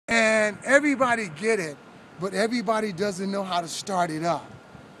everybody get it, but everybody doesn't know how to start it up.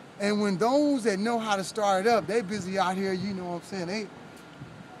 And when those that know how to start it up, they busy out here, you know what I'm saying,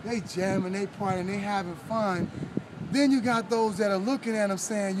 they jamming, they partying, they having fun. Then you got those that are looking at them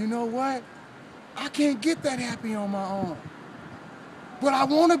saying, you know what? I can't get that happy on my own. But I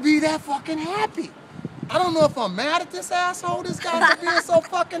want to be that fucking happy. I don't know if I'm mad at this asshole, this guy for being so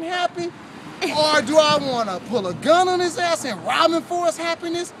fucking happy, or do I want to pull a gun on his ass and rob him for his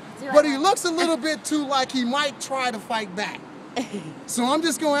happiness? But he looks a little bit too like he might try to fight back. So I'm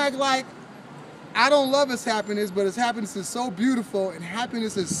just going to act like I don't love his happiness, but his happiness is so beautiful, and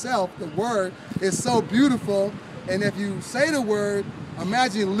happiness itself, the word, is so beautiful. And if you say the word,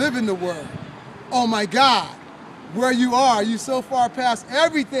 imagine living the word. Oh my God, where you are, you so far past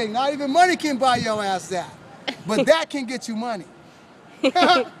everything. Not even money can buy your ass that. But that can get you money. You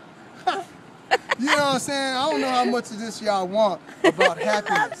know what I'm saying? I don't know how much of this y'all want about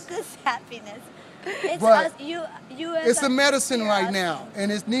happiness. I love this happiness. It's but us, you it's a medicine right now,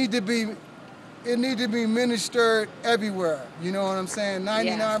 and it need to be ministered everywhere. You know what I'm saying?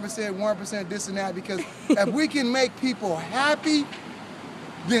 99%, 1%, this and that. Because if we can make people happy,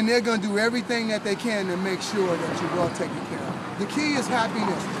 then they're going to do everything that they can to make sure that you're well taken care of. The key is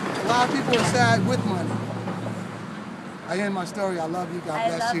happiness. A lot of people are sad with money. I end my story. I love you. God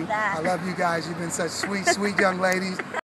bless you. That. I love you guys. You've been such sweet, sweet young ladies.